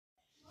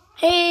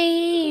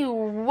Hey,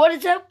 what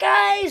is up,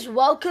 guys?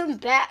 Welcome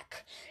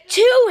back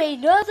to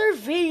another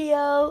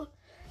video.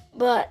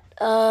 But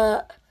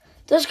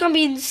this is gonna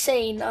be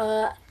insane.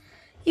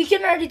 You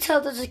can already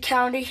tell there's a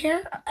counter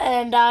here,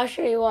 and I'll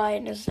show you why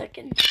in a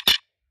second.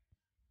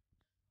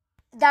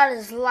 That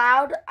is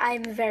loud.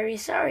 I'm very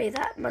sorry.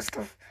 That must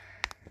have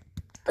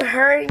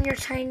hurt in your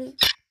tiny.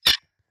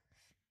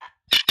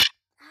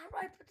 How do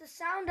I put the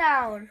sound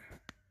down,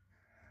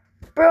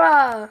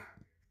 bruh?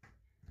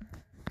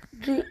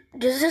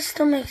 Does this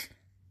still make?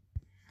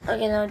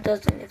 Okay, no, it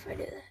doesn't if I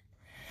do that.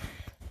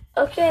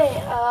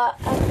 Okay,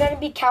 I'm gonna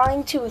be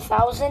counting to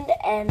 1,000,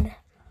 and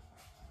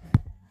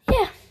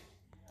yeah,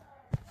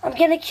 I'm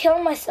gonna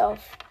kill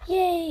myself.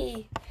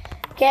 Yay!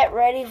 Get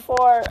ready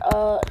for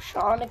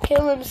Shawn to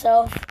kill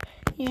himself.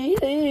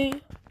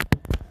 Yay!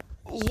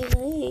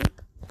 Yay!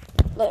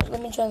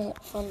 Let me turn the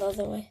phone the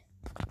other way.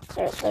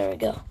 There we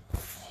go.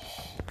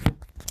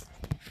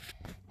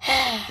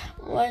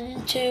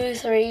 1, 2,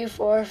 3,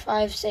 4,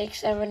 5, 6,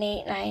 7,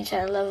 8, 9,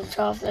 10, 11,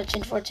 12,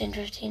 13, 14,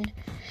 15,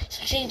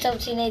 16,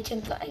 17,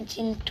 18,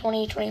 19,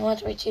 20, 21,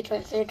 22,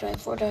 23,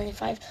 24,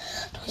 25,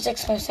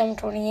 26, 27,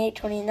 28,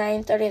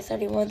 29, 30,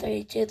 31,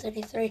 32,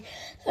 33,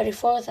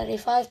 34,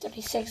 35,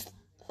 36,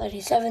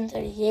 37,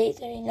 38,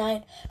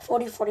 39,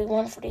 40,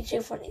 41,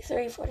 42,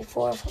 43,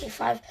 44,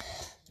 45,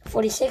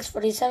 46,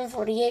 47,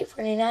 48,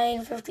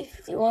 49, 50,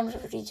 51,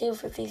 52,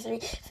 53,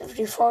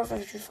 54,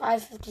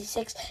 55,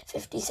 56,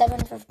 57,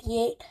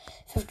 58,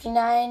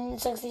 59,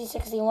 60,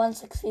 61,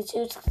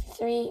 62,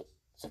 63,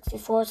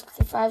 64,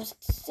 65,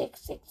 66,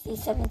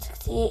 67,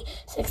 68,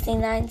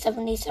 69,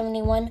 70,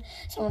 71,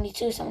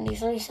 72,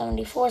 73,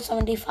 74,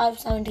 75,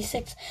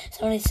 76,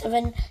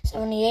 77,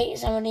 78,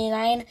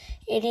 79,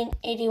 80,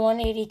 81,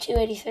 82,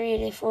 83,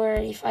 84,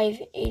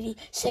 85,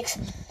 86,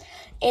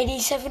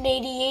 87,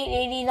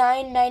 88,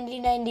 89, 90,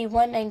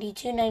 91,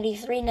 92,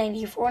 93,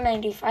 94,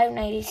 95,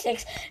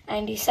 96,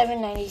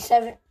 97,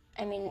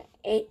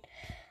 98,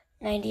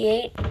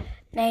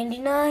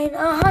 99,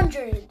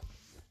 100.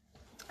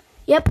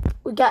 Yep,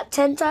 we got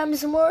 10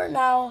 times more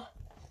now.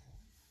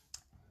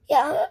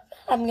 Yeah,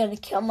 I'm gonna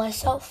kill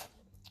myself.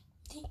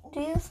 Do you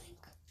think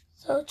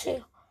so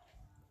too?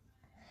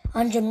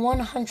 101,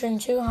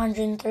 102,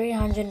 103,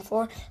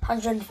 104,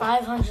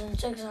 105,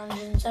 106,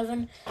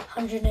 107,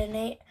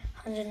 108,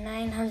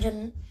 109,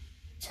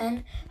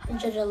 110,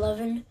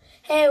 111.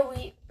 Hey,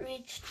 we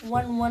reached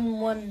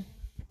 111.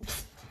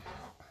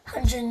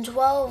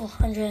 112,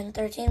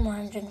 113,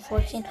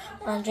 114,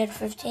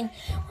 115,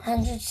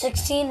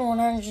 116,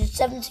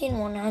 117,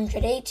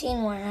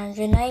 118,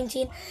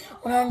 119,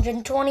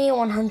 120,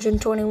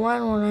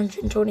 121,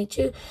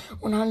 122,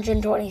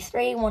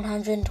 123,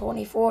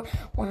 124,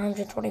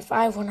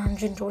 125,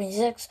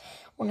 126,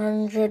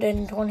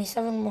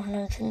 127,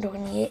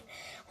 128,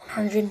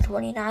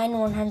 129,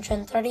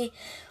 130,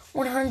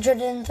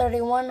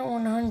 131,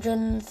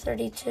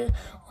 132,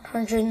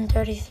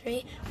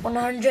 133,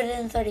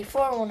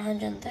 134,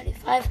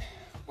 135,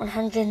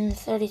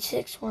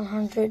 136,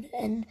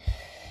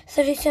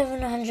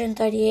 137,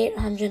 138,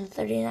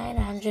 139,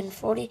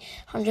 140,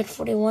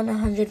 141,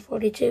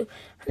 142,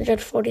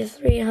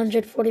 143,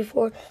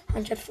 144,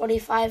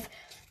 145,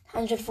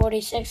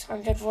 146,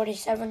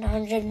 147,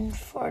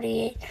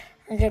 148,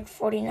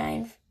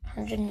 149,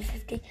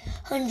 150,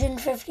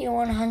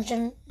 151,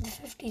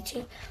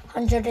 152,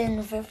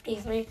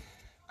 153,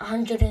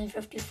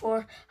 154,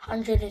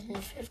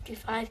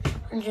 155,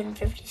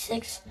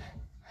 156,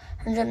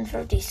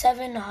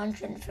 157,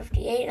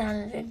 158,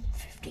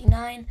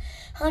 159,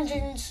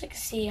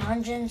 160,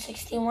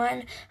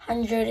 161,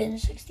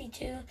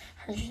 162,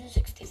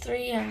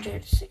 163,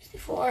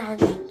 164,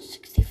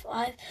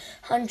 165,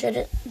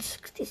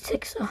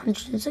 166,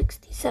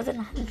 167,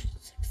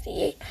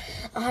 168,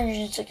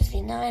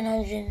 169,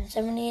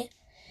 178.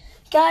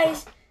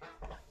 Guys,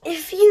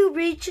 if you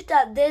reach it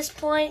at this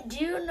point, do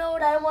you know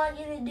what I want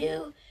you to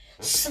do?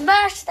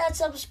 Smash that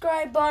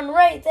subscribe button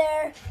right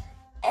there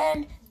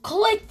and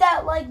click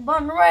that like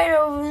button right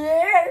over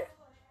there,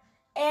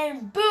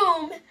 and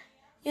boom,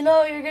 you know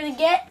what you're gonna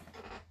get?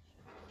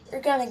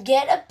 You're gonna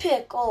get a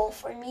pickle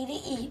for me to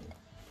eat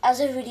as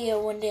a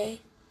video one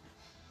day.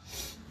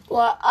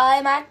 Well,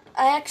 I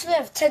actually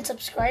have 10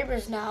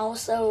 subscribers now,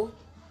 so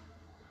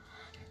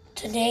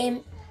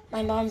today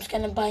my mom's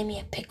gonna buy me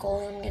a pickle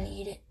and I'm gonna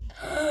eat it.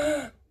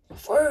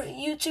 For a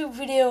YouTube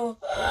video.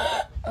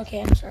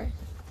 Okay, I'm sorry.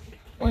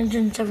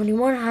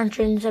 171,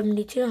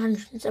 172,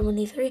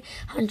 173,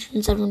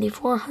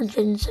 174,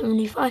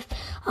 175,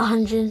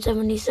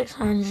 176,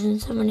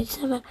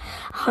 177,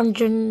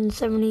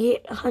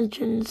 178,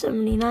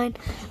 179,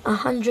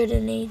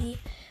 180.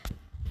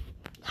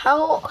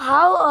 How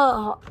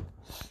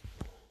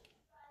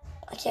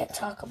I can't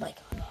talk, oh my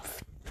god.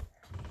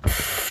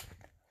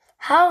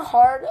 How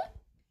hard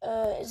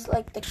is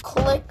like the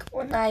click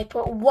when I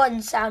put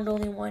one sound,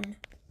 only one?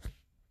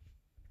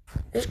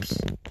 Oops.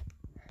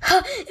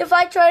 If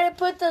I try to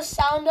put the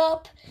sound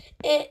up,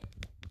 it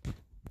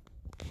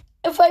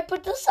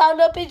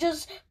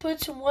just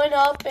puts one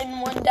up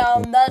and one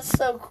down. That's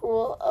so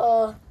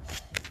cool.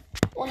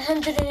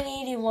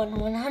 181,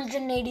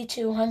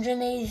 182,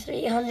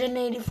 183,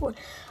 184,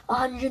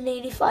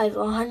 185,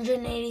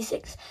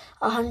 186,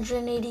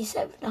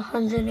 187,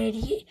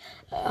 188,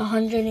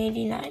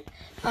 189,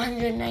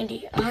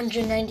 190,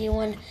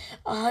 191,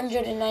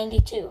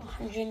 192,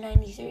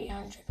 193,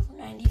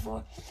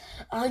 194,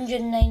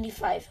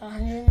 195,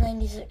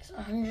 196,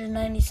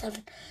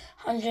 197,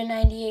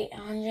 198,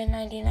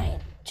 199,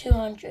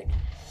 200.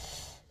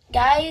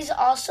 Guys,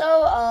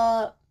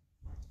 also,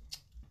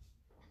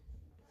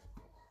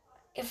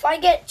 if I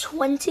get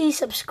 20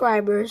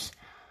 subscribers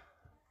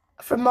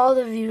from all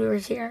the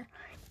viewers here,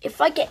 if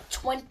I get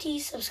 20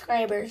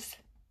 subscribers,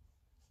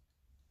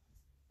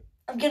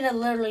 I'm gonna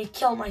literally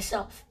kill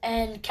myself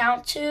and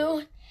count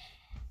to,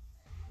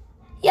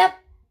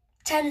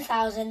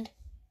 10,000.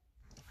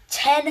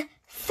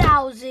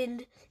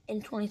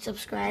 10,020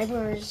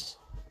 subscribers.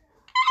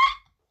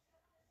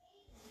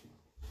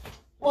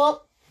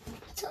 Well,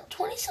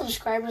 20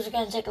 subscribers are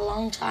gonna take a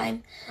long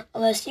time,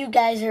 unless you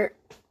guys are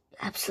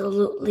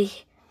absolutely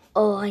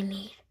all I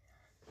need.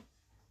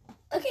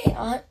 Okay,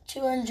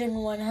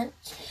 201,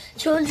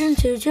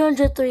 202,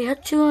 203,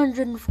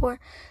 204,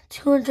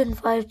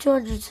 205,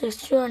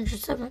 206,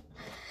 207,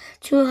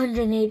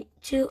 280,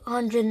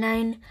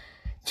 209,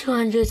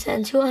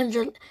 210,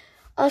 200.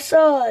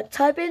 Also,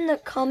 type in the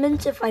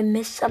comments if I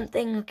missed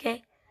something,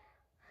 okay?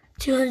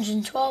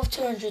 212,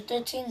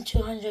 213,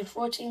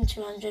 214,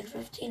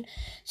 215,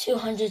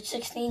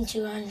 216,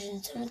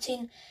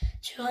 217,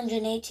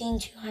 218,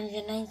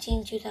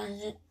 219,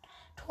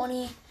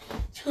 220,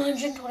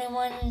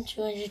 221,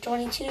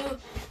 222.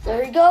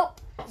 There we go.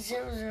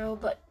 00,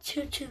 but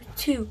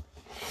 222.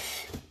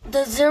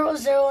 The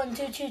 00 and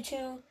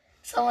 222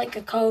 sound like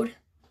a code.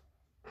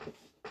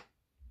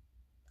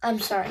 I'm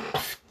sorry.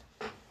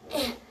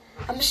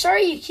 I'm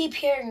sorry you keep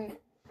hearing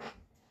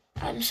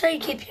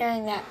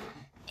that.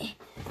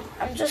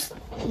 I'm just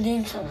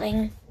doing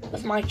something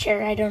with my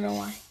chair. I don't know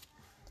why.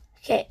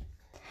 Okay.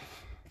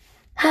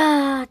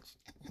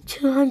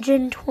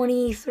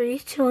 223,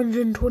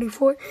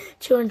 224,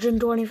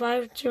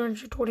 225,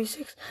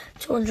 226,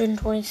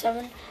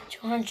 227,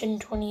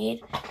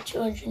 228,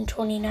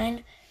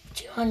 229,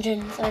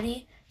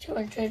 230,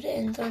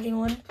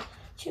 231,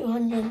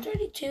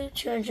 232,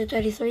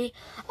 233.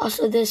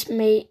 Also, this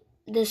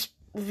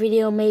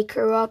video may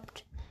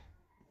corrupt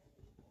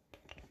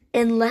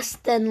in less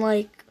than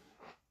like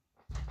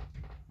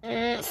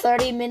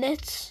 30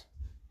 minutes,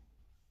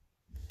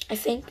 I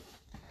think.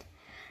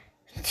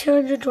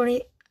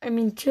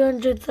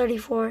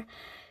 234,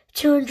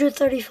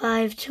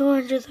 235,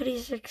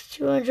 236,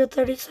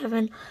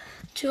 237,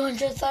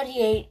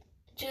 238,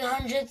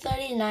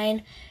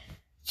 239,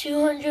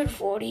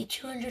 240,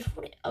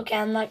 240. Okay,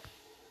 I'm like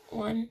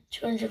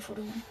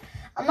 241.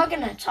 I'm not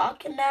gonna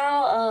talk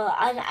now.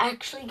 I'm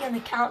actually gonna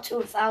count to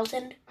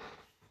 1,000.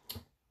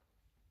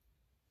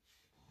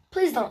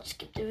 Please don't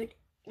skip the video,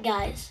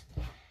 guys.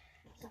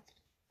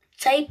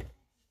 Type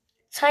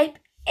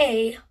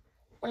A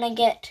when I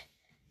get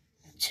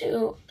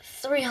to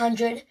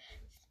 300.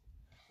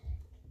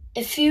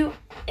 If you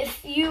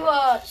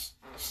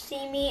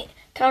see me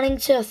counting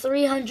to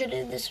 300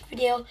 in this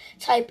video,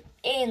 type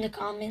A in the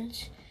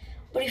comments.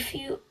 But if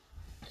you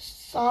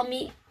saw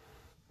me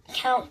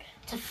count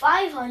to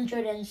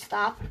 500 and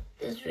stop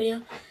this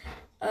video,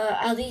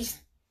 at least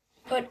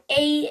put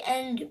A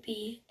and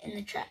B in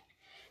the chat.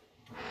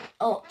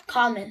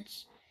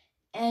 Comments.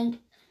 And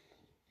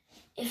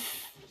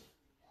if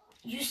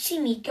you see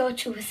me go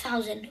to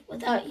 1,000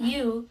 without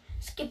you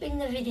skipping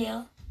the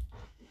video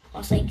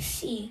while saying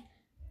C,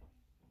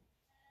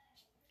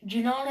 do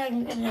you know what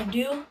I'm gonna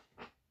do?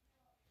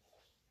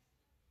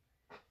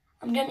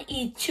 I'm gonna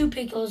eat 2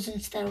 pickles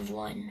instead of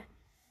 1.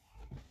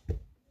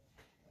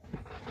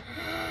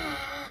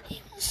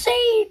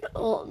 Insane!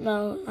 Oh,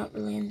 no, not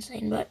really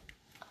insane, but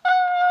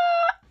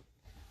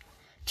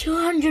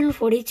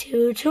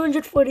 242,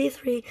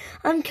 243,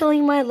 I'm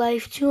killing my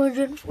life,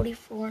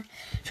 244,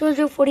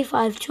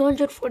 245,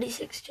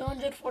 246,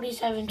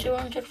 247,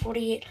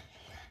 248,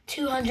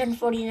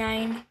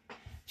 249,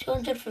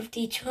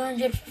 250,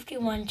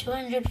 251,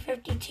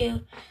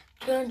 252,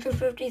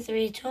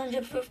 253,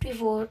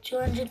 254,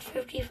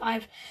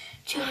 255,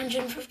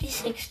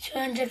 256,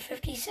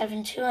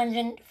 257,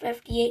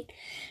 258,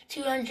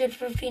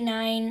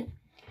 259,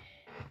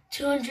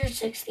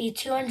 260,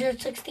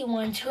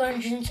 261,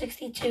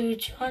 262,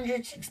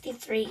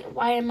 263.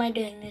 Why am I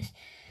doing this?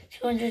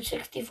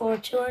 264,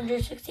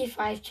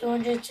 265,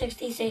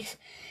 266,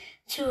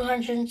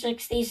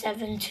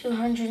 267,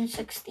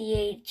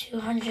 268,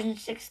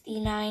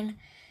 269,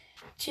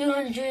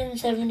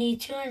 270,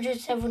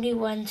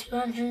 271,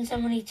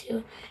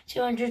 272,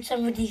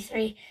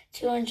 273,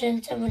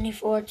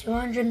 274,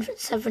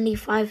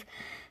 275,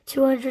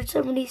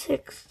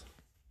 276,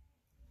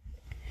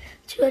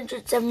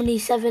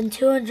 277,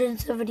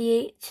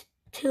 278,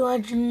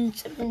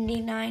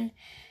 279,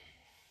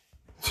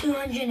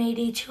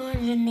 280,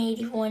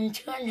 281,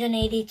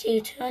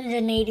 282,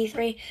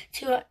 283,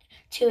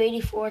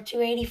 284,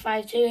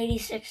 285,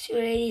 286,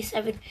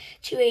 287,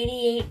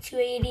 288,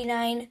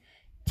 289,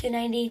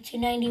 290,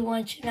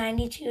 291,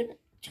 292,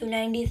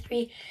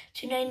 293,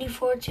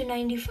 294,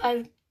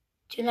 295,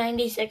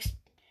 296,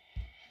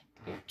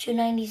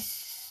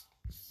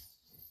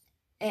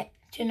 297,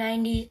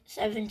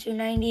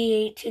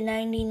 298,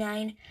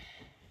 299,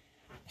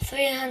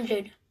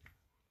 300,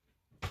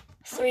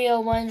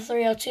 301,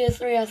 302,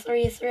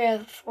 303,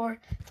 304,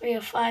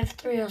 305,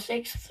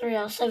 306,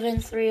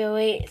 307,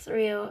 308,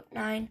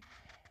 309,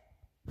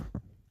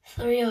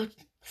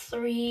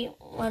 303,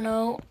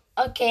 10.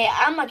 Okay,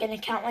 I'm not gonna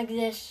count like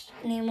this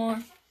anymore.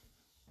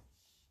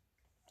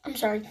 I'm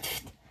sorry.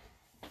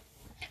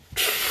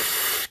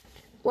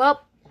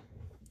 Well,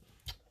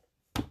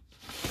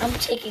 I'm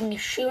taking a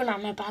shoe and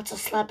I'm about to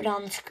slap it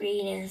on the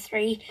screen in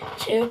 3,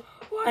 2,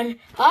 1.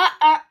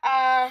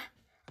 I'm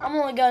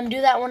only gonna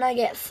do that when I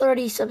get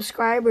 30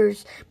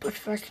 subscribers. But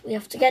first we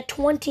have to get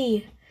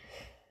 20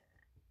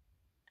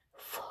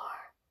 for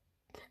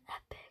the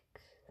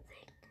epic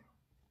thing.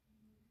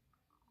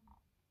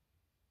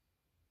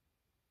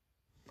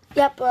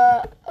 Yep,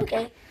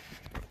 okay.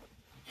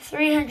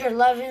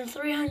 311,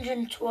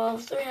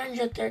 312,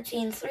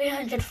 313,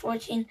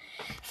 314,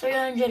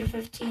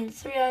 315,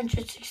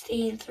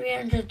 316,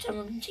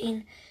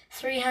 317,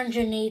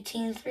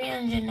 318,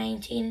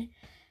 319,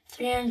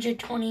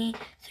 320,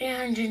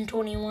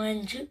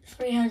 321,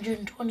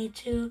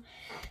 322,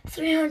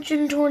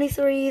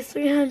 323,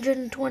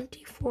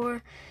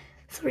 324,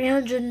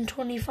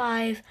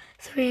 325,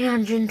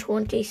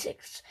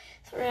 326,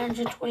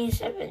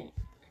 327,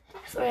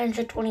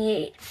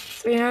 328,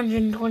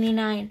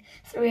 329,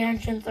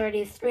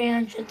 330,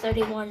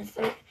 331,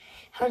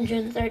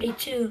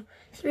 332,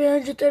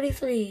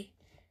 333.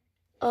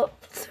 Oh,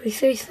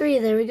 333,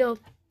 there we go.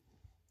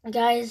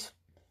 Guys,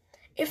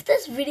 if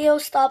this video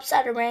stops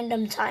at a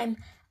random time,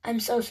 I'm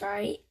so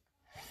sorry.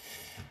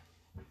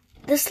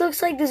 This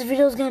looks like this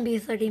video is going to be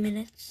 30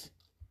 minutes.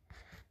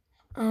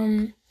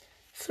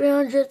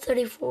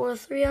 334,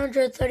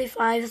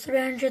 335,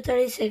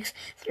 336,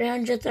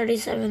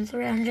 337,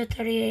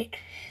 338,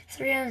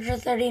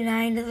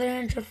 339,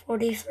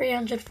 340,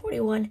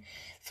 341,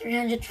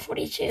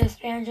 342,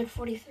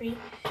 343,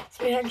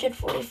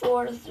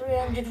 344,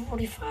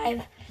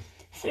 345,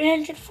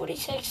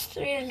 346,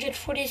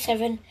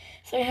 347,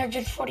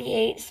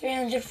 348,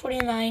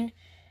 349,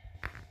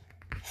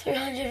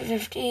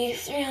 350,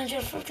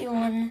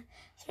 351,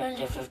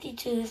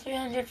 352,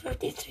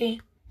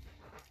 353,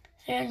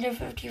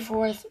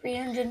 354,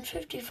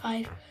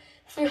 355,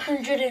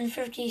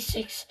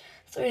 356,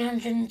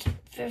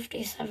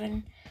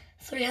 357,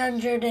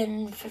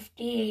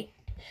 358,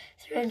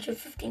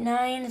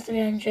 359,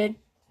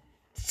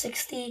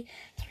 360,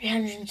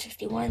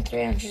 361,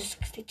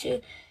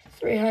 362,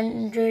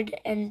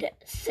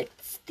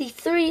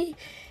 363,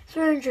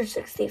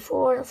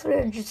 364,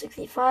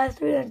 365,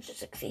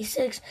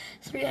 366,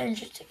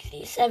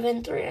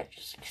 367,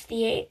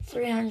 368,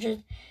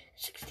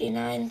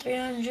 369,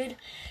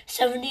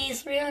 370,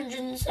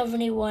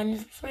 371,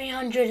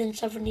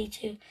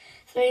 372,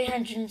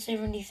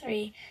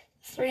 373,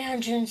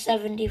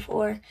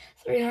 374,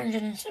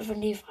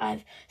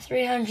 375,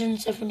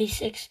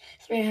 376,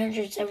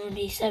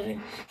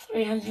 377,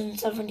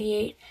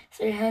 378,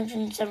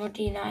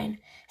 379,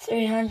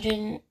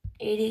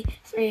 380,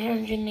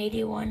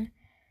 381,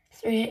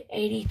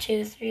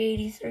 382,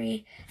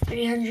 383,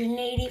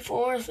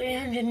 384,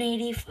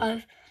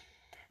 385,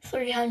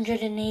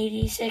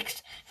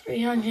 386,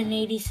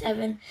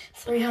 387,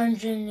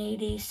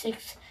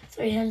 386,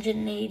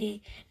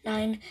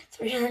 389,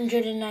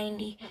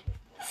 390,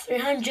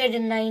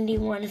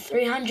 391,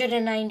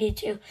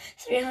 392,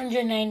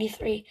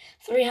 393,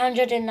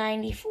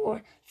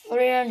 394,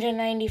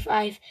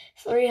 395,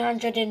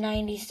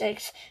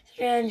 396,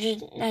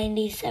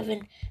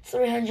 397,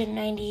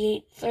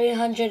 398,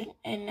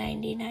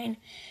 399,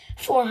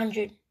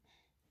 400.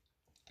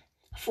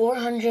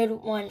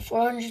 401,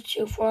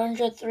 402,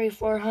 403,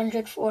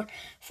 404,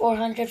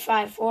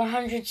 405,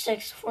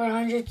 406,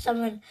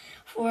 407,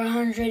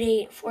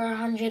 408,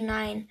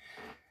 409,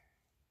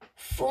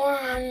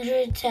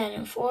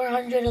 410,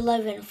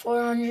 411,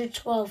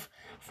 412,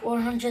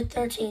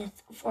 413,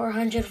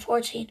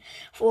 414,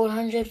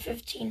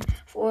 415,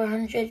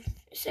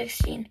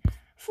 416,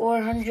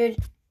 417,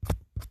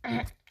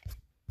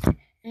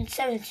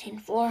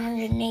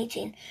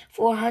 418,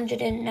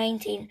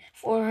 419,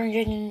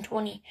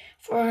 420,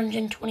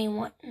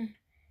 421,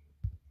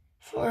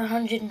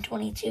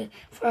 422,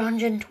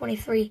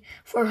 423,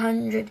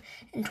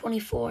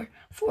 424,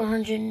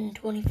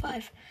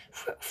 425,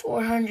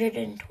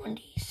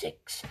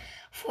 426,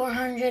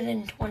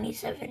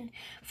 427,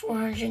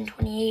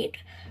 428,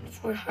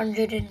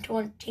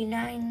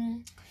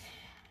 429,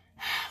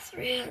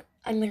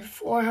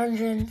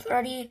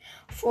 430,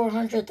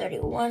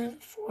 431,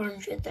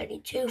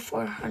 432,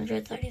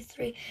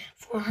 433,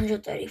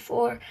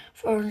 434,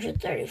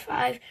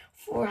 435,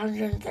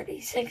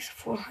 436,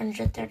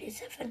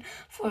 437,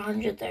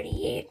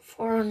 438,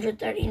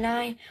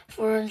 439,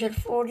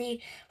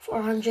 440,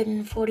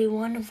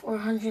 441,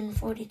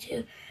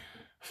 442,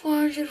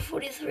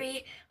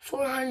 443,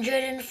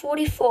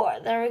 444.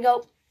 There we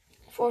go.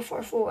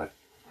 444.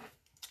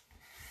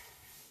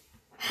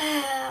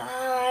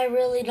 I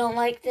really don't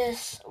like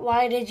this.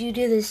 Why did you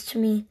do this to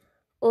me?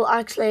 Well,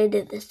 actually, I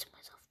did this to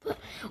myself, but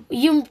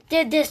you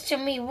did this to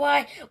me.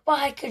 Why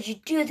could you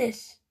do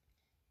this?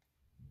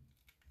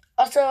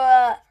 Also,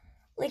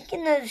 link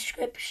in the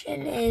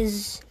description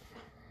is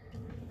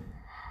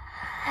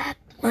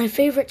my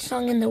favorite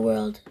song in the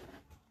world.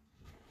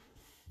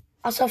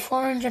 Also,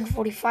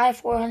 445,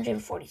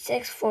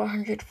 446,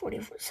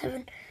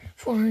 447,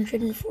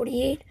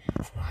 448,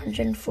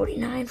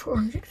 449,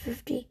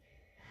 450,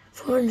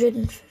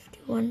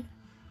 451.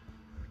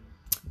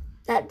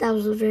 That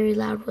was very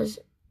loud.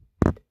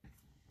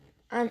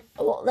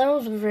 Well, that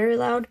was very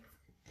loud.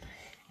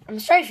 I'm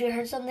sorry if you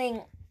heard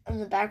something in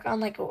the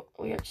background, like a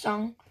weird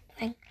song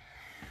thing.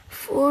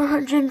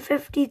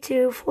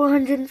 452,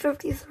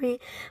 453,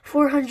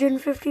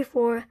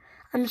 454.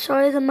 I'm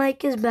sorry the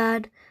mic is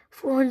bad.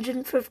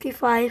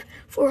 455,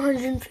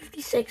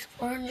 456,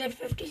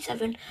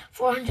 457,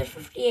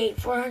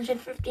 458,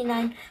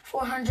 459,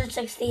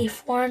 460,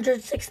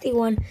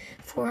 461,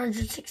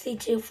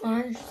 462,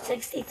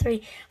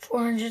 463,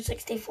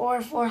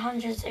 464,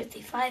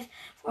 465,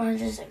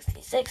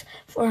 466,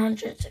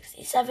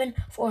 467,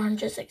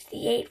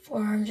 468,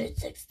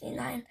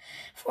 469,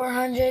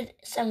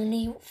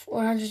 470,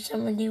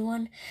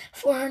 471,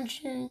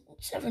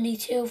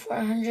 472,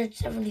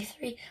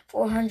 473,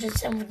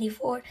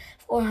 474,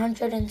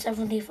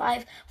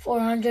 475,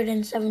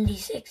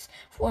 476,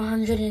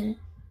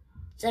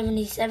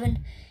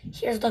 477.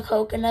 Here's the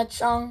coconut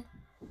song.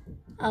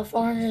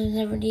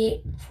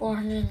 478,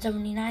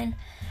 479,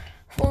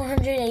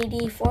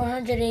 480,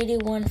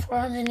 481,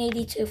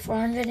 482,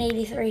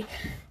 483,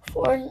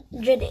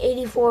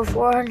 484,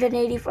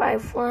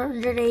 485,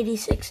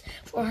 486,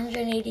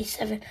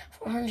 487,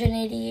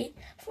 488,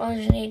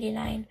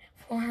 489,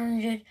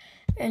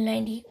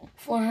 490,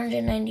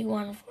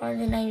 491,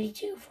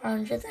 492,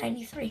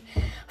 493,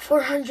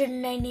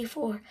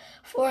 494,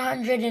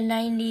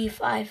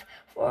 495,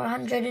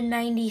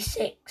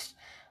 496,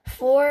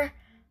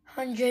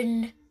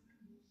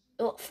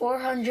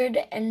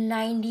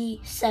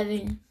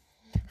 497,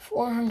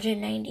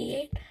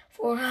 498,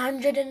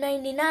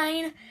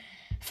 499,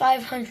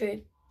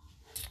 500.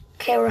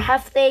 Okay, we're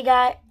half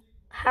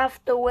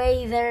the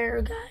way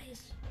there,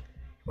 guys.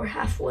 We're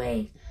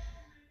halfway.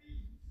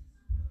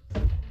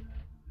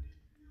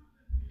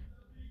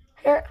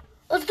 Here,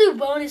 let's do a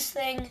bonus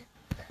thing.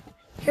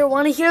 Here,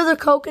 want to hear the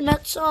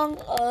coconut song?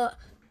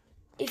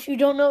 If you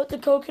don't know what the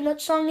coconut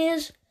song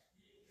is,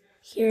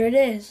 here it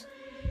is.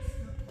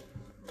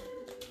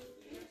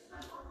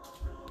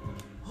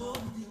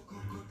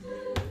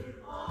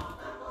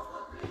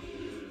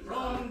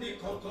 From the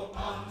cocoa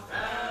palm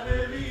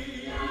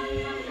family.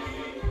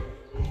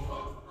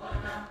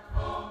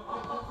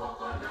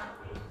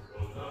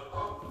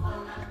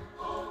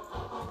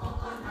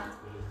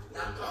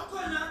 The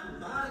coconut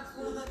bark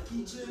for the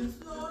kitchen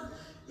floor.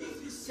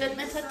 If you see the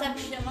coconut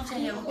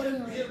trunk,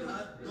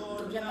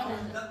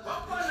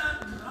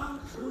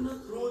 do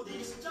not throw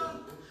this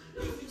junk.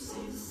 If you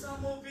see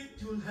some of it,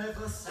 you'll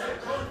have a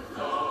second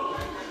floor.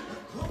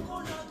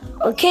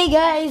 Okay,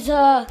 guys,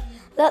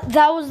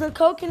 that was the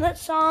coconut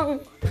song.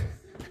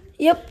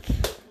 Yep.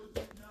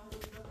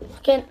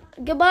 Okay,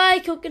 goodbye,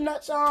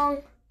 coconut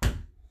song.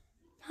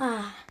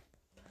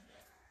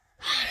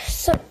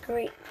 Such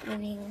great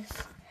meanings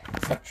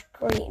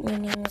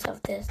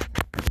of this.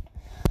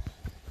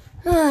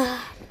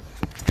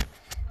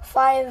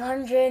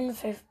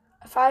 550,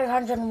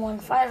 501,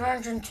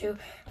 502,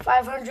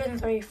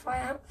 503,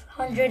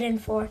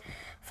 504,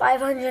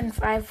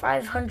 505,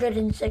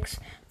 506,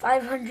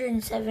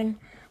 507,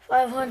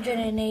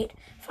 508,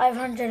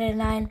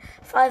 509,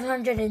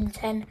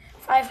 510,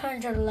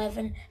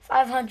 511,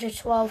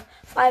 512,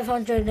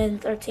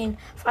 513,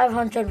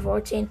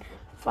 514,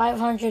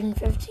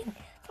 515,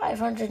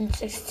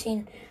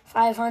 516,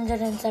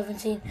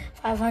 517,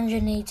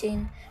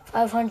 518,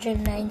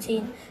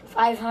 519,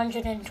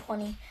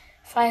 520,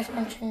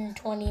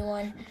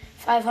 521,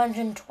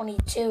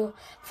 522,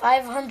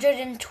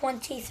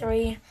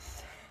 523,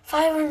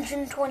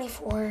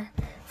 524,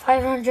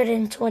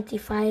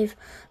 525,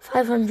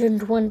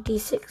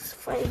 526,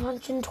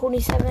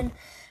 527,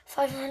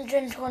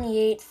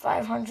 528,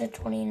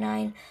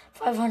 529,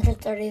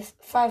 530,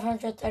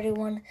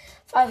 531,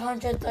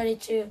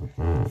 532,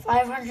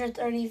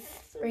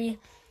 533,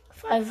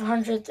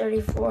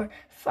 534,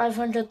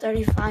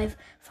 535,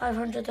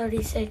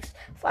 536,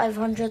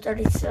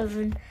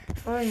 537,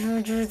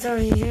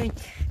 538,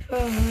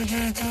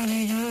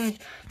 539,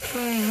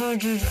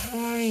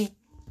 540.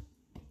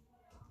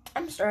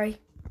 I'm sorry.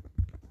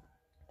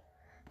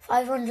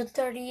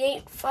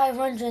 538,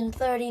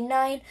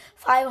 539,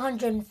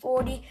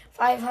 540,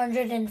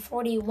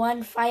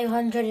 541,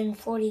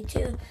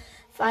 542,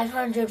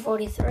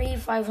 543,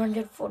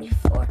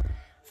 544,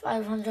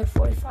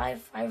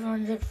 545,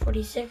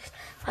 546,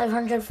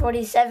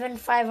 547,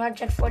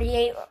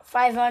 548,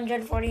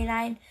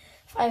 549,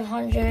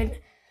 550,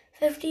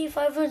 550,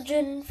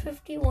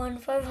 551,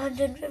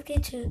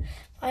 552,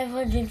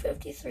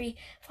 553,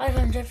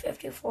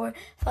 554,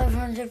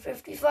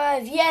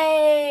 555.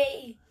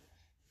 Yay!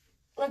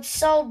 Let's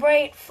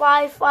celebrate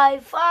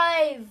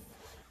 555.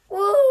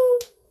 Woo!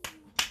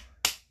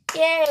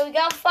 Yay, we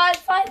got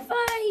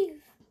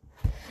 555.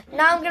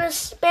 Now I'm gonna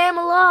spam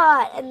a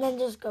lot and then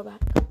just go back.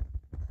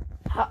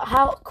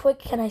 How quick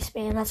can I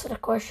spam? That's the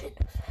question.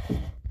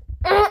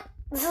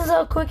 This is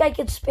how quick I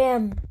could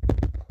spam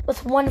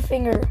with one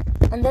finger,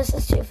 and this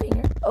is two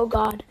fingers. Oh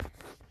God,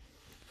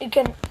 you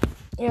can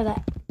hear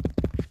that.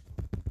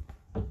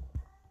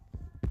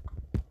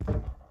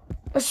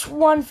 It's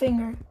one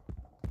finger.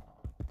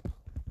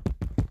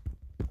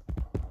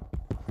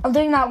 I'm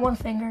doing that one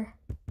finger.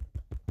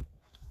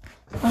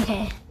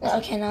 Okay,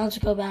 now let's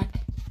go back.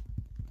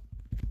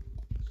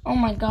 Oh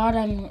my God,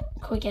 I'm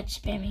quick at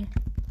spamming.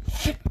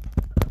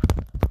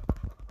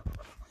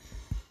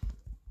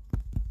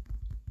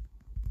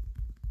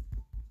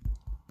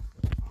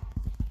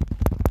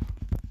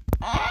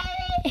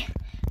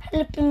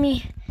 Help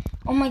me.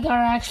 Oh my God,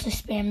 I actually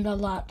spammed a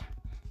lot.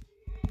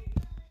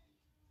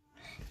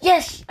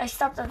 Yes, I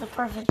stopped at the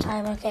perfect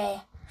time,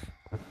 okay.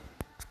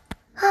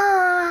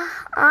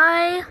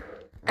 I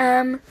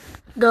am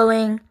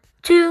going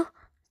to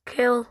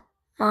kill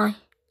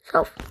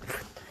myself.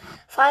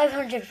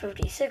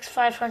 556,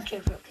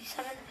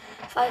 557,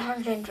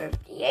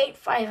 558,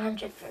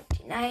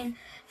 559,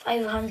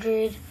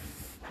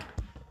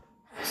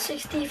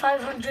 560,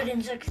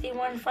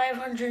 561,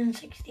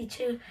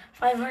 562,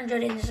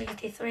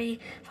 563,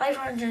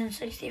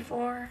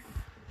 564,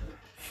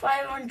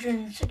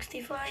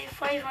 565,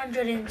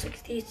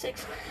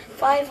 566,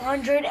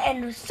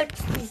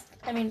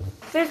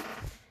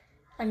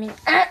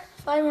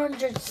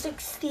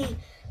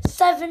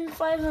 567,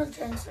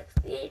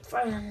 568,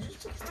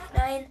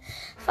 569,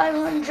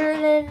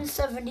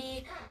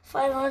 570,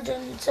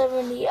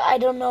 570. I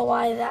don't know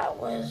why that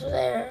was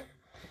there.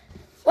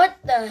 What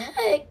the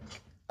heck?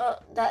 Oh,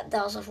 that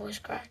was a voice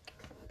crack.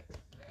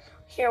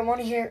 Here, I want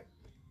to hear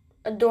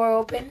a door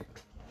open.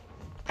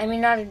 I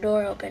mean, not a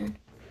door open.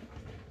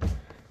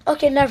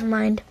 Okay, never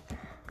mind.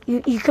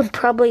 You can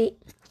probably...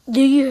 Do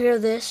you hear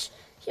this?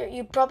 Here,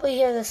 you probably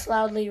hear this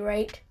loudly,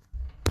 right?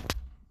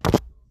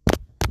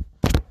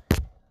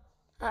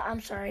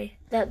 I'm sorry.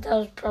 That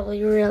was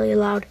probably really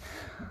loud.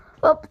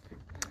 Well,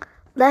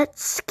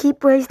 let's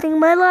keep wasting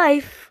my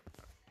life.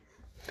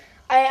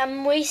 I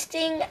am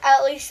wasting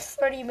at least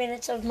 30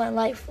 minutes of my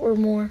life or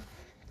more.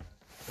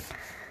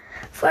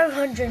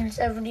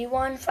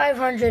 571,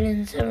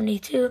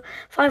 572,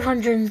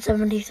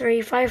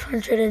 573,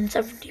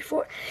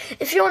 574.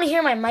 If you want to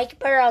hear my mic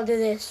better, I'll do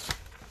this.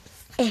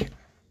 Is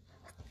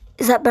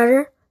that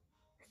better?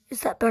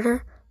 Is that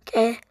better?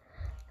 Okay.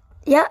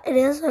 Yeah, it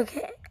is?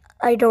 Okay.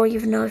 I don't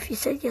even know if you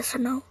said yes or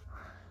no.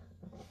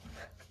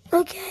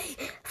 Okay.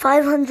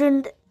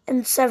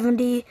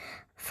 570,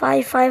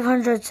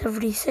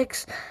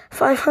 576,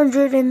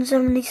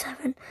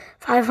 577,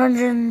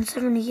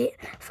 578,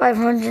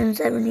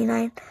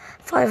 579,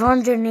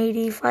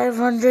 580,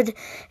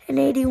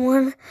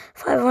 581,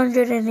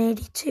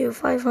 582,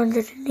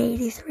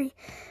 583,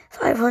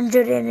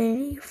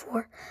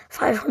 584,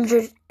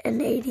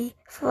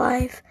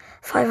 585,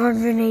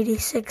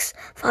 586,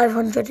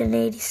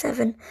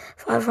 587,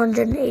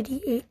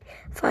 588,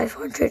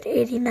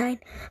 589,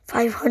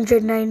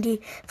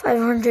 590,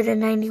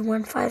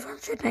 591,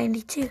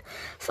 592,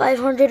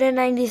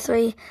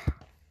 593,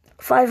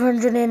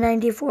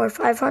 594,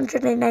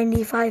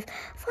 595,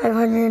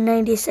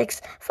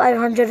 596,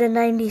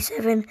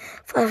 597,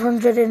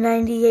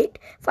 598,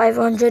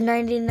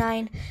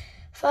 599,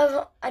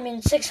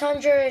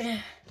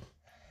 600.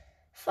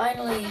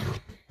 Finally,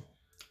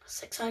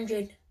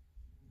 600.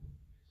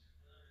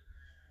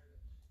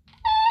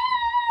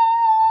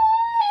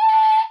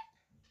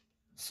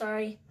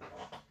 Sorry.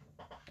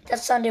 That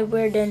sounded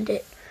weird, didn't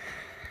it?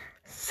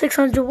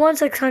 601,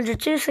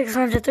 602,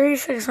 603,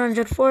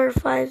 604,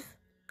 5.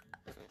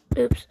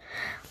 Oops.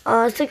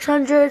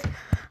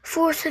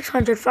 604,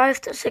 605,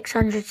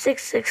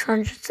 606,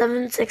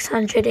 607,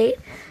 608,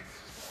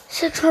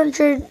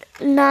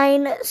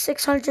 609,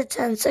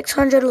 610,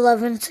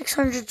 611,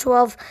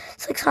 612,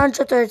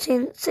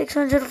 613,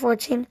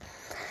 614,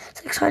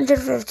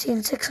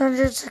 615,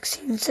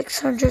 616,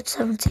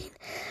 617,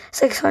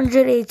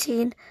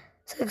 618,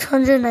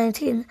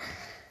 619,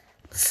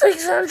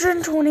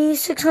 620,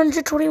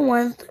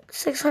 621,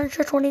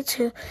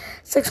 622,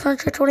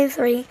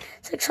 623,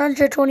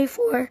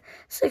 624,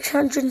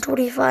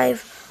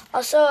 625.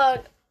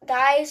 Also,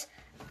 guys,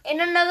 in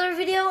another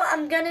video,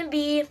 I'm gonna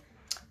be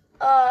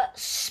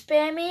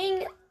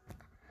spamming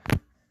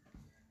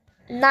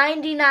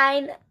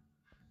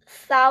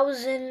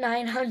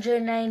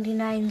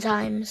 99,999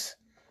 times.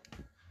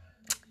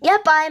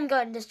 Yep, I am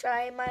going to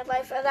try my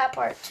life for that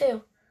part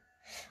too.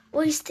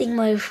 Wasting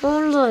my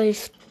whole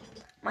life.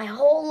 My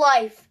whole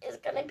life is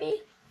gonna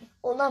be,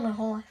 well, not my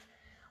whole life.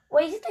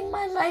 Wasting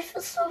my life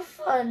is so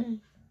fun.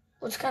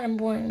 Well, it's kind of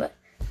boring, but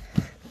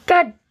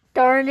God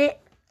darn it.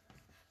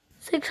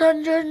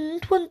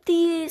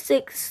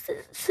 626,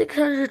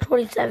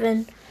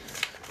 627,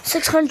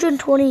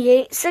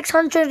 628,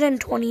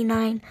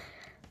 629,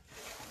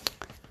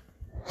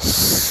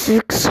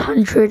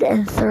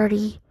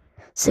 630,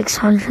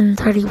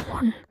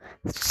 631,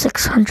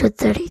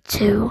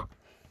 632,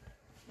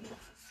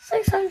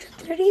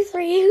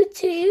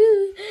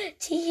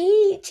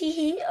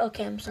 633,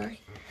 okay, I'm sorry.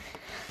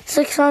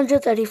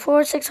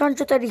 634,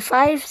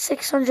 635,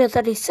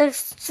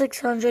 636,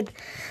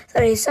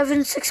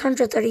 637,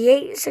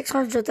 638,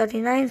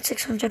 639,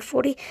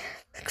 640,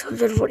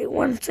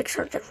 641,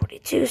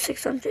 642,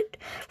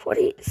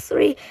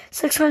 643,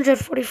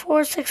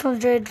 644,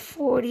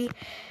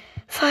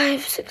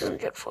 645,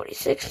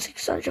 646,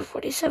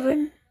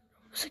 647,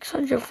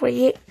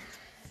 648,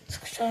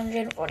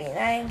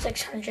 649,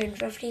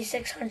 650,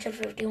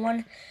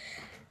 651,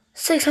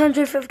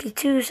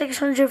 652,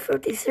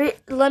 653.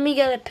 Let me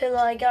get a pillow.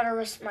 I gotta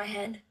rest my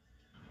head.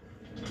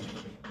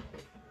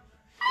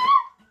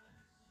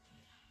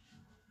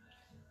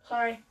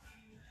 Sorry.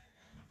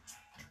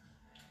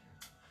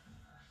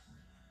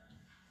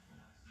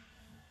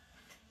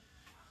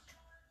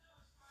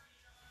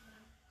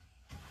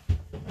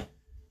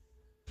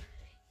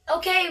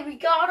 Okay, we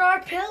got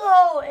our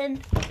pillow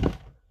and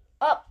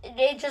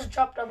it just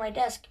dropped on my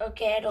desk.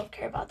 Okay, I don't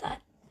care about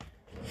that.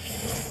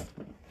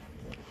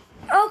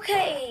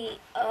 Okay,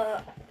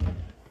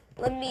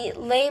 let me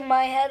lay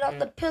my head on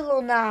the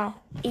pillow now.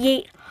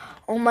 Yeet.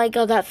 Oh my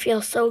god, that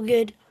feels so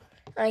good.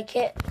 I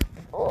can't.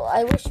 Oh,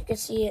 I wish you could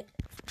see it.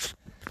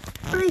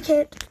 I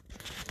can't.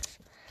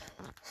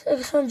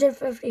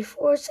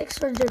 654,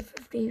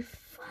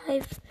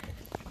 655.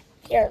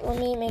 Here, let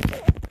me make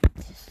it.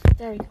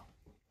 There we go.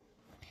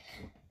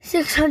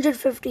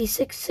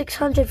 656,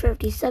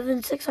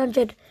 657,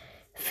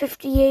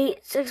 658,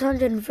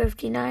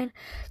 659,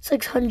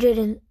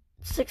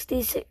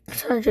 660,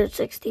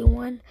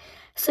 661,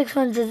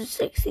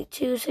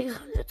 662,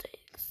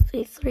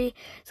 663,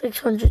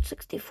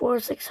 664,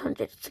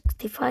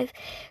 665,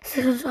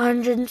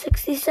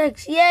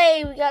 666.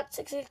 Yay, we got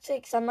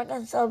 666. I'm not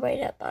going to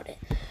celebrate about it.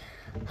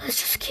 Let's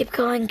just keep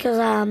going because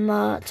I'm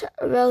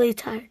really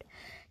tired.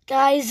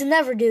 Guys,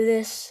 never do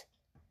this.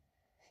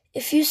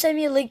 If you send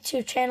me a link to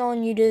your channel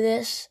and you do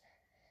this,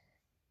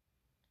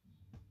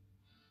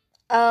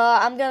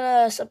 I'm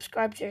gonna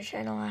subscribe to your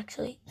channel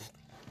actually.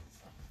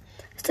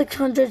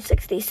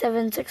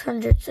 667,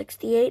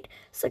 668,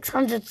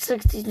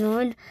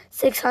 669,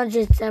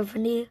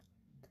 670,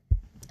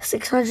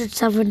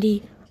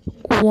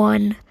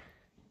 671.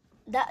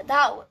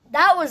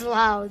 That was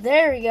loud.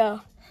 There we go.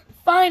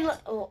 Finally,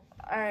 oh,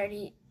 I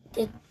already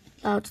did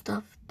loud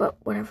stuff, but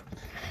whatever.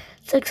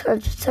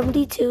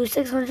 672,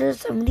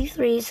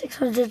 673,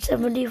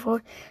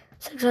 674,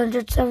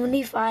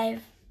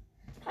 675.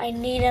 I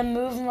need to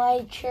move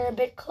my chair a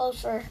bit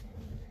closer.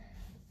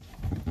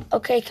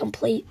 Okay,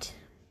 complete.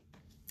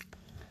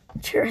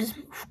 Chair has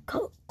moved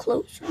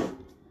closer.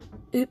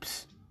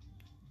 Oops.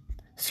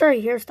 Sorry,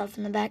 to hear stuff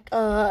in the back.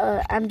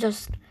 I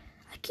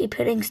keep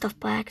hitting stuff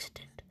by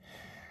accident.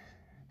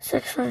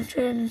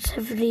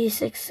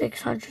 676,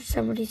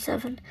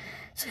 677,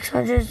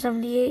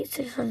 678,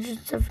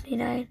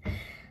 679,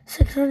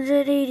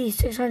 680,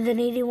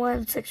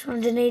 681,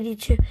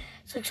 682,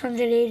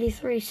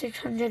 683,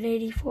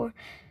 684,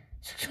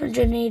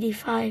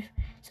 685,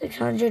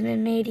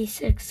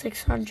 686,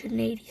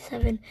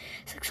 687,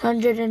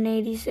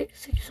 686,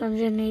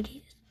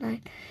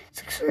 689,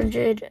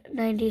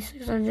 690,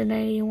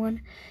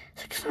 691,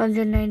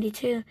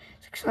 692,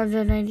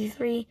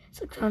 693,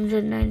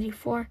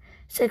 694,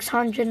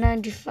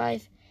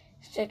 695,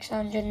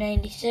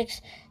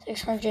 696,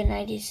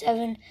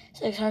 697,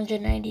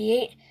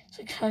 698,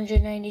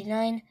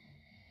 699,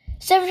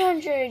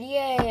 700.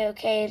 Yay,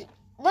 okay.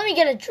 Let me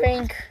get a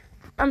drink.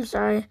 I'm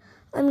sorry.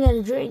 Let me get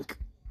a drink.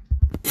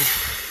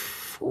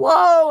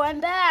 Whoa, I'm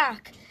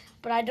back.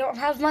 But I don't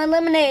have my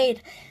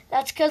lemonade.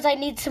 That's because I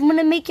need someone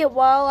to make it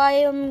while I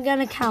am going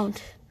to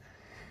count.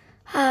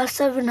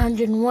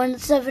 701,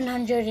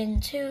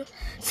 702,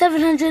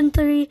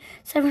 703,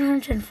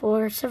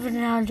 704,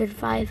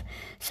 705,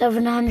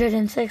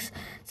 706,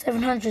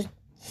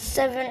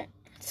 707,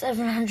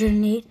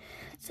 708,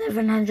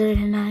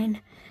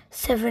 709,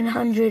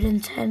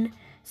 710,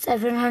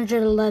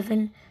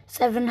 711,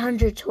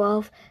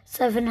 712,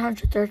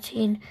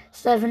 713,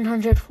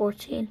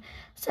 714,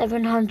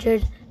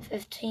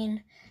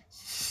 715,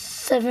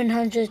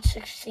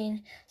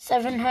 716,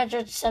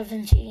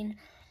 717,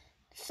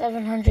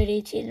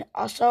 718.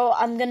 Also,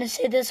 I'm going to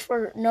say this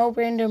for no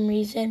random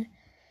reason.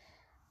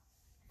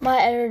 My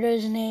editor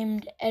is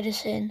named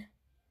Edison.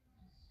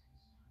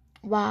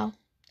 Wow.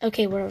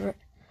 Okay, whatever.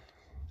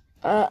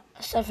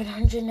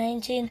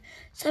 719,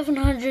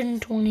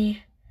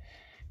 720,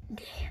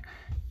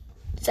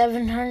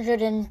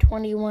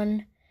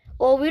 721.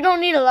 Well, we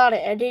don't need a lot of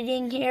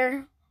editing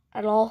here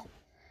at all.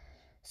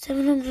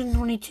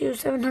 722,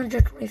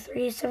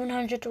 723,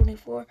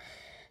 724,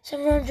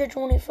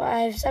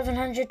 725,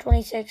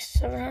 726,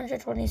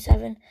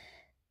 727,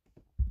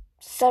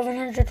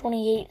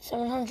 728,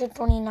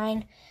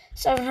 729,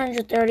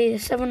 730,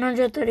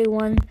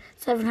 731,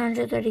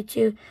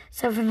 732,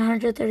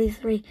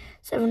 733,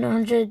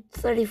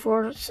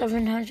 734,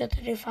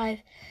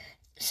 735,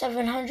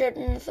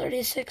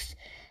 736,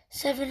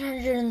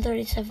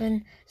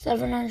 737,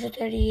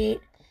 738,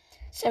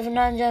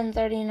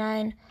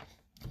 739,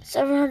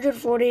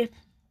 740,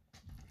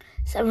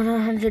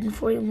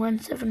 741,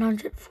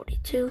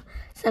 742,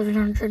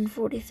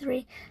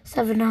 743,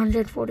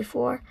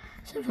 744,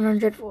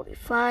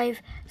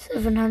 745,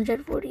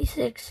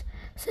 746,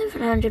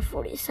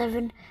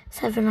 747,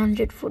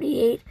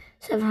 748,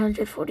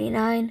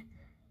 749,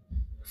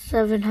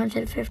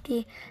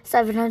 750,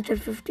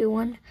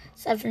 751,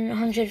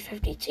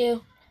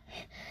 752,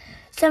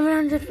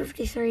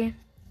 753,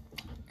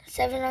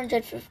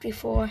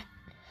 754,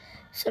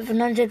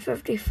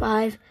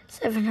 755,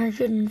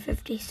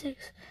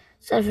 756,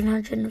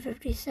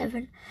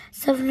 757,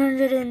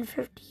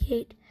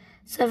 758,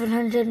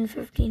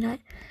 759.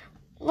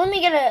 Let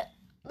me get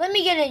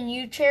a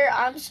new chair.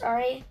 I'm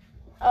sorry.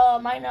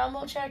 My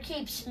normal chair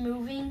keeps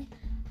moving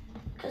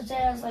because it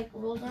has like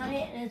rolls on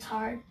it and it's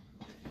hard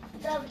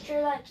to have a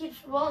chair that keeps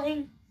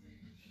rolling.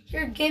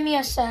 Here, give me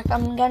a sec.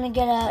 I'm gonna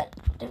get a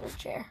different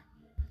chair.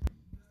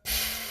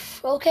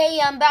 Okay,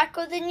 I'm back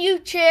with a new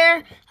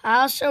chair.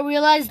 I also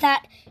realized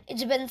that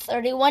it's been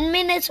 31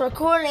 minutes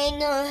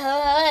recording.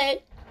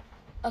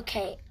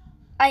 Okay,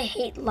 I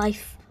hate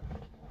life.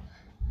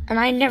 And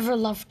I never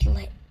loved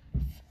life.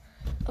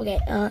 Okay,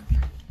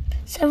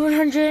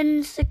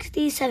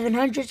 760,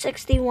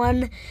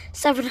 761,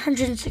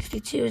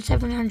 762,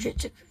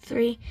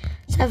 763,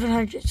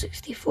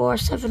 764,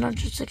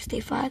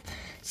 765,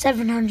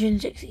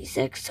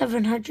 766,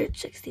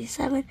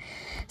 767,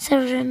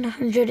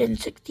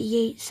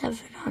 768,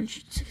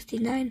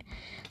 769,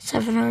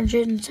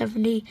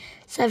 770,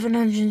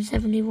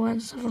 771,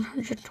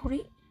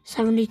 720,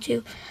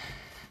 72,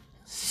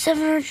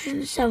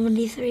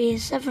 773,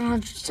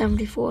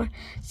 774,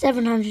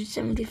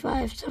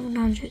 775,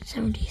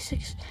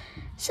 776,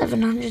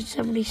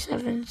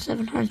 777,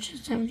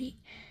 770.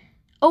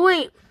 Oh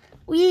wait,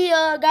 we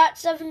got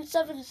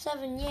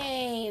 777.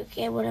 Yay!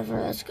 Okay, whatever.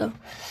 Let's go.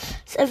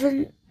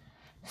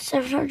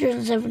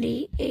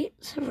 778,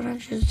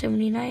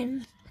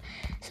 779.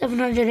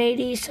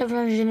 780,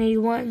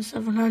 781,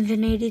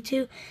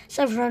 782,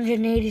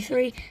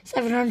 783,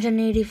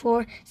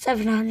 784,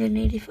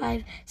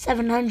 785,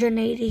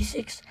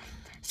 786,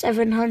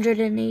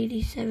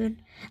 787.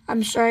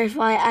 I'm sorry if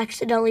I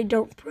accidentally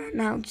don't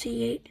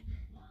pronunciate.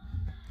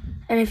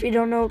 And if you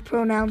don't know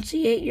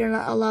pronunciate, you're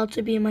not allowed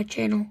to be in my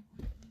channel.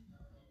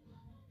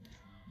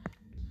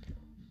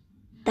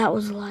 That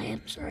was a lie,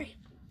 I'm sorry.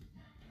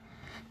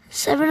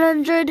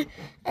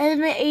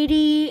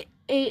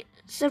 788,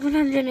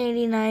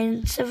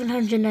 789,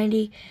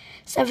 790,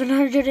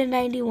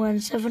 791,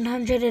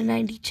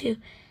 792,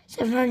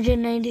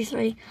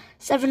 793,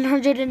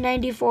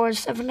 794,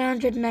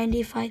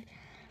 795,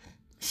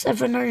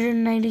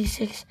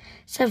 796,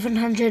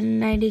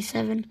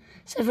 797,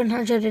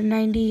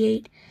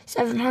 798,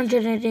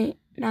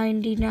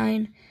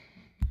 799,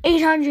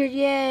 800,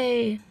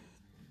 yay!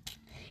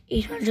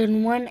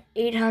 801,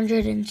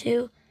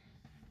 802.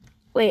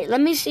 Wait,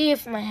 let me see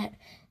if my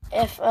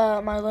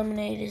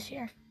lemonade is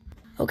here.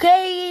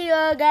 Okay,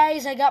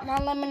 guys, I got my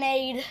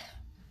lemonade.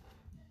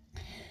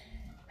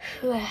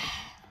 Let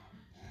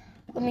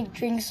me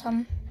drink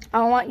some.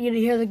 I want you to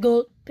hear the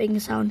gulping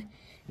sound.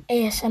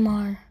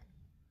 ASMR.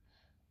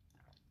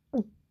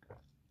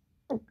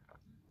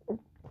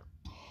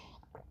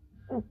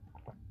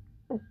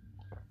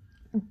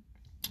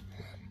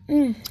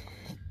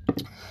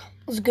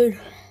 That's good.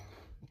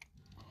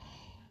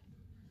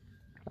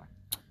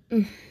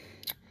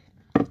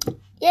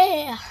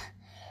 Yeah.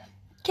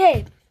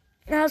 Okay,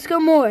 now let's go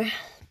more.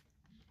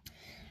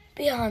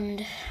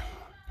 Beyond.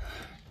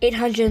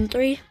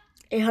 803,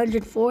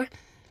 804,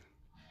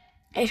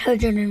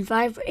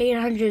 805,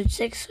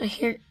 806,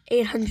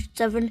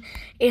 807,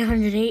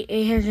 808,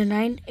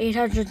 809,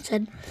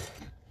 810,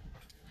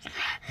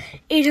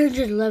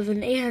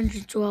 811,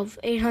 812,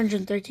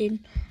 813,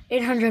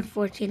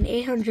 814,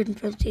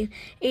 815,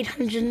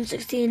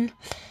 816,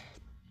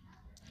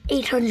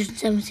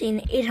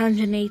 817,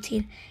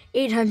 818,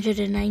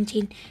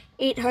 819,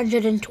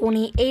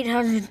 820,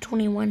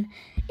 821,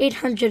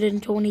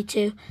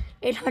 822,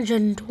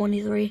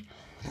 823,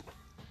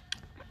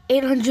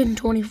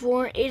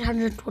 824,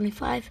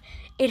 825,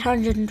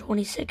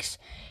 826,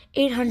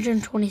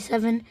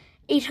 827,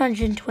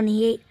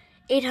 828,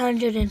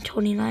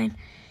 829,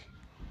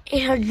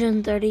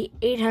 830,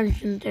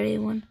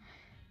 831,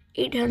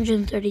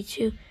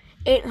 832,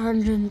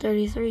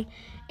 833,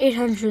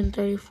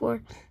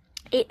 834,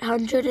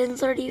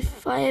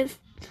 835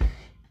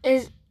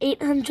 is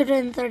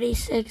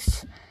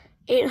 836,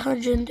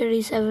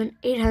 837,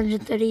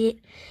 838,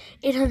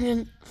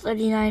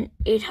 839,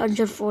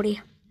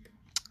 840.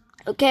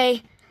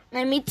 Okay,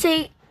 let me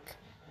take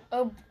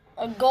a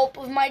gulp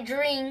of my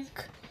drink.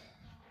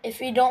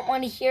 If you don't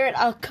want to hear it,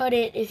 I'll cut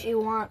it if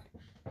you want.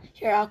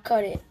 Here, I'll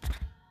cut it.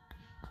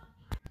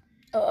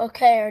 Oh,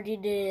 okay, I already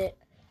did it.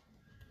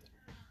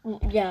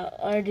 Yeah,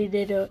 I already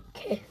did it.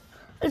 Okay.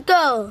 Let's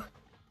go.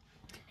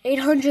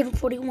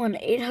 841,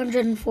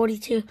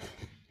 842,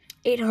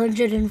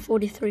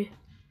 843,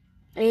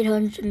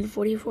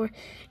 844,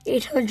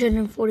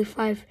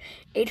 845,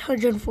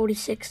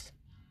 846,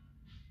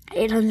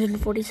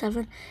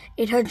 847,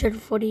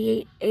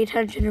 848,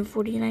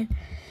 849,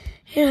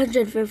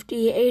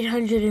 850,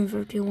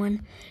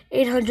 851,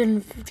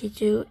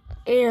 852,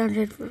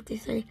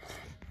 853,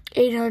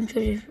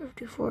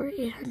 854,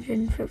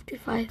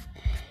 855,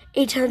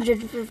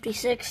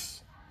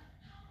 856.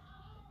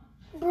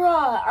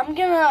 Bruh, I'm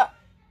gonna...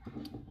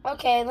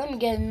 Okay, let me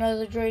get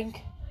another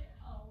drink.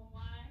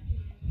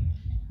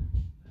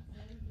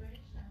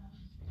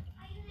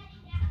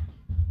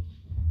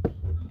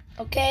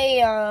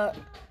 Okay,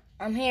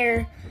 I'm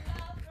here.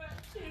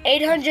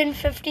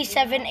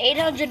 857,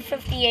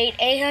 858,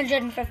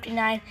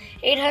 859,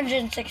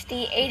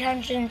 860,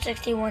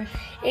 861,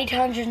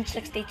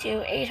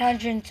 862,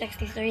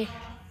 863,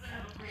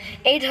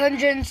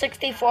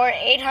 864,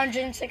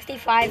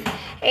 865,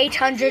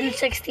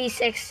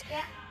 866.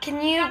 Can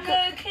you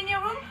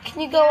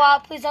go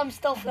out, please? I'm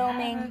still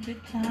filming.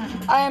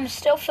 I am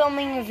still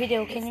filming a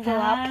video. Can you go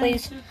out,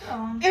 please?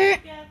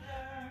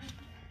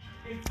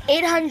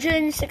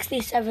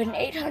 867,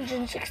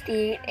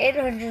 868,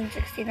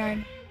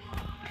 869,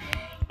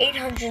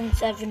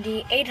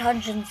 870,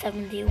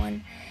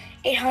 871,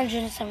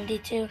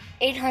 872,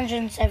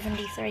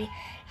 873,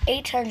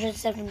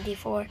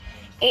 874,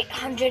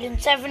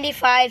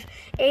 875,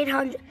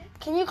 800.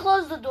 Can you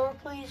close the door,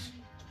 please?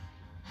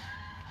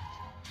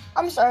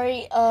 I'm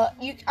sorry.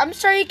 I'm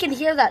sorry you can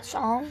hear that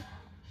song.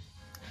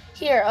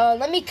 Here,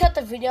 let me cut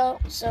the video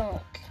so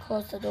I can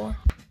close the door.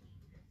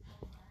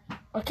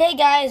 Okay,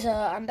 guys,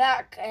 I'm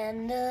back,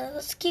 and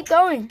let's keep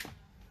going.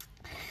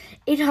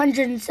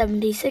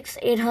 876,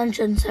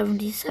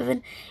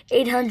 877,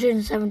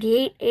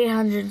 878,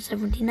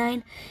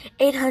 879,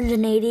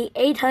 880,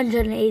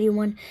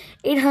 881,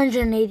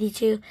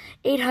 882,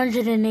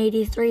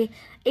 883,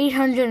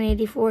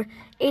 884,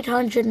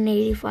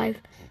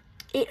 885,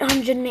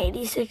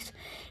 886,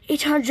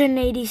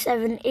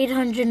 887,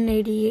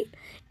 888,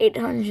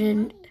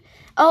 800.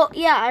 Oh,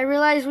 yeah, I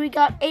realized we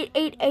got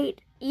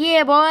 888.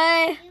 Yeah,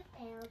 boy.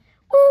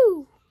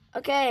 Woo!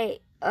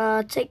 Okay,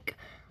 take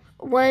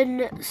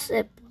one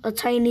sip, a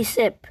tiny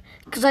sip,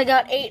 because I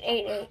got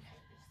 888.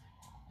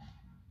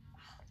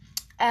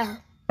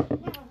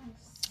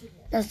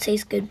 That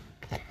tastes good.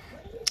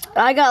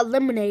 I got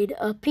lemonade,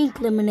 a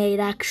pink lemonade,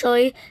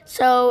 actually.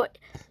 So,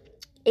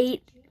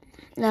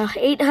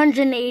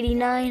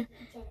 889.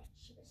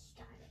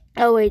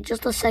 Oh, wait,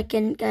 just a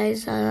second,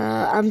 guys.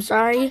 I'm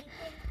sorry.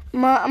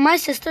 My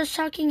sister's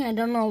talking. I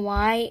don't know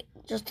why.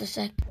 Just a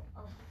sec.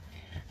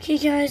 Okay,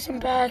 guys, I'm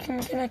back.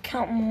 I'm gonna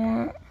count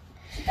more.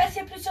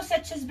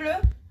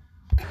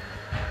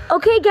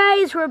 Okay,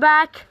 guys, we're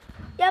back.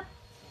 Yep,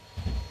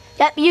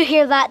 you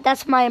hear that?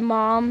 That's my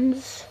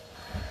mom's.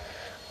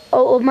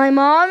 Oh, my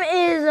mom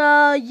is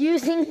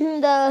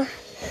using the...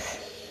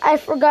 I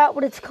forgot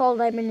what it's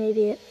called. I'm an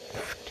idiot.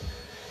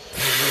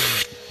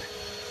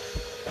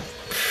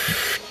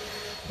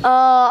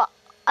 I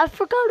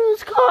forgot what it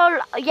was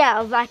called.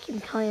 Yeah, a vacuum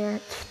cleaner.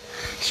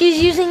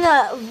 She's using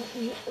a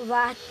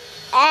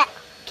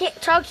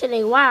can't talk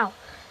today. Wow.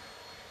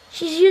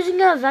 She's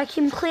using a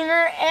vacuum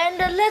cleaner, and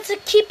let's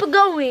keep it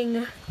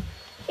going.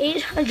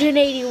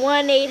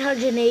 881,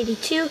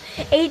 882,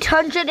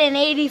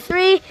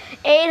 883,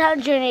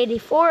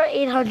 884,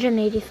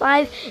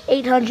 885,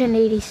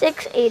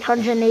 886,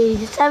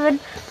 887,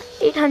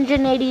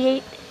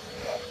 888.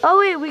 Oh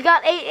wait, we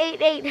got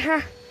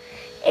 888.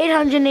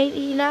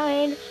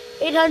 889,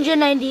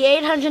 890,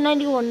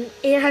 891,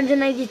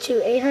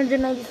 892,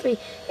 893,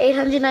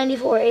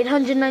 894,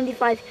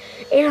 895,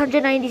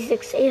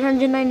 896,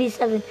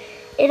 897,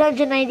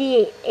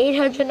 898,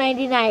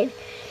 899,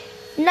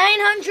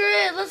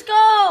 900. Let's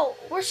go.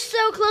 We're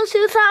so close to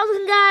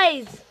 1,000,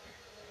 guys.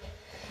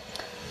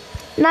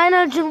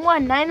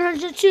 901,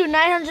 902,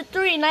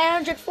 903,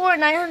 904,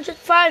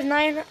 905,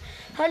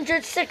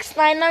 906,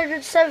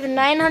 907,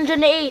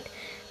 908.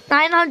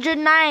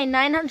 909,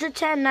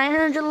 910,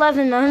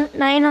 911,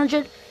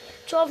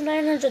 912,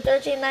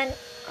 913,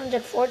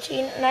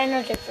 914,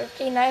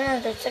 915,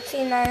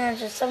 916,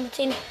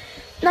 917,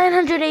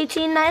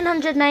 918,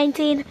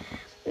 919,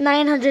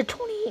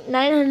 920,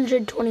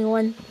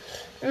 921,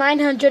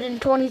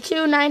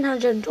 922,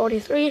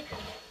 923,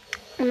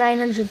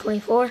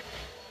 924,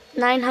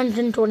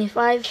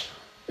 925,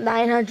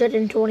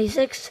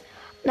 926,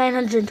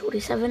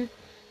 927,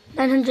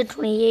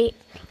 928,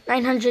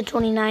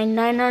 929,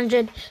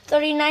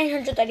 930,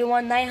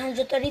 931,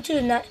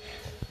 932,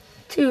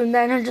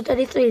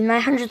 933,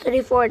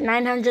 934,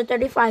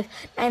 935,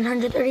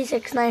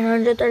 936,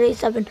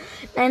 937,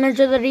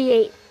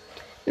 938,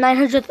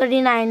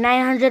 939,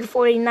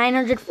 940,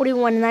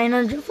 941,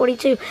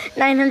 942,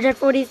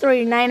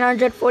 943,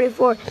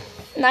 944,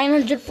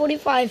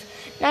 945,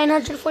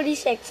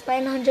 946,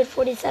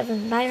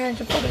 947,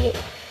 948,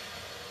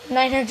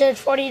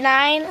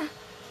 949,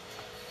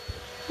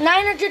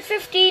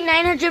 950,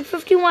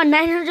 951,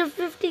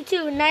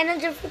 952,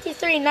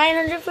 953,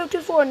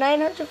 954,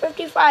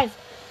 955,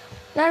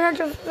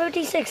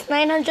 956,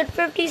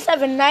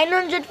 957,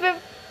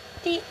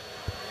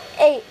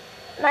 958,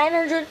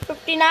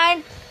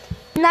 959,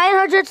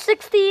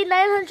 960,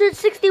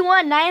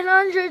 961,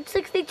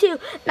 962,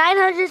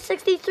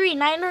 963,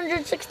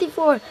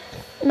 964,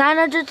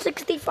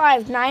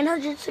 965,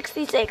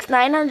 966,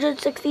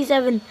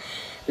 967,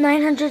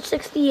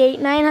 968,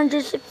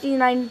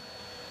 969,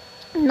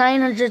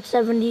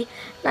 970,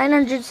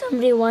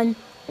 971,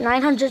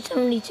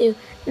 972,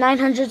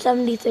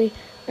 973,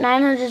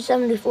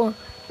 974,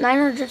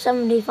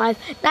 975,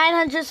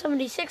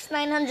 976,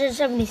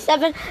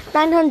 977,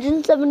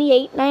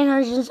 978,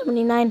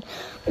 979,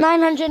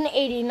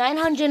 980,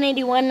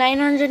 981,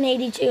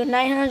 982,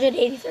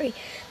 983,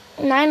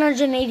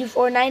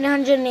 984,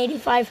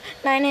 985,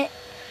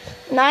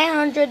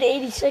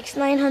 986,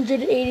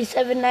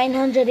 987,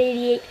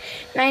 988,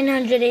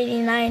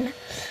 989,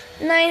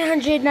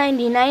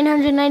 990,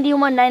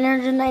 991,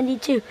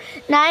 992,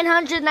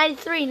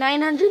 993,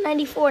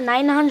 994,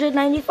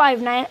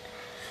 995,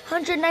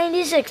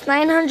 996,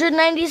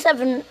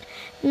 997,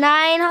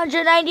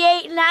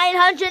 998,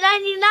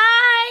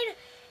 999,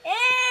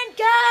 and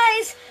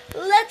guys,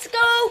 let's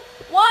go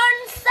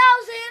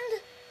 1,000.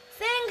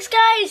 Thanks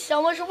guys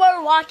so much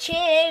for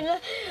watching.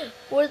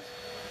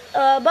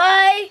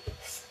 Bye.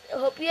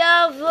 Hope you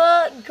have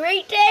a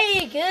great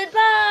day.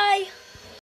 Goodbye.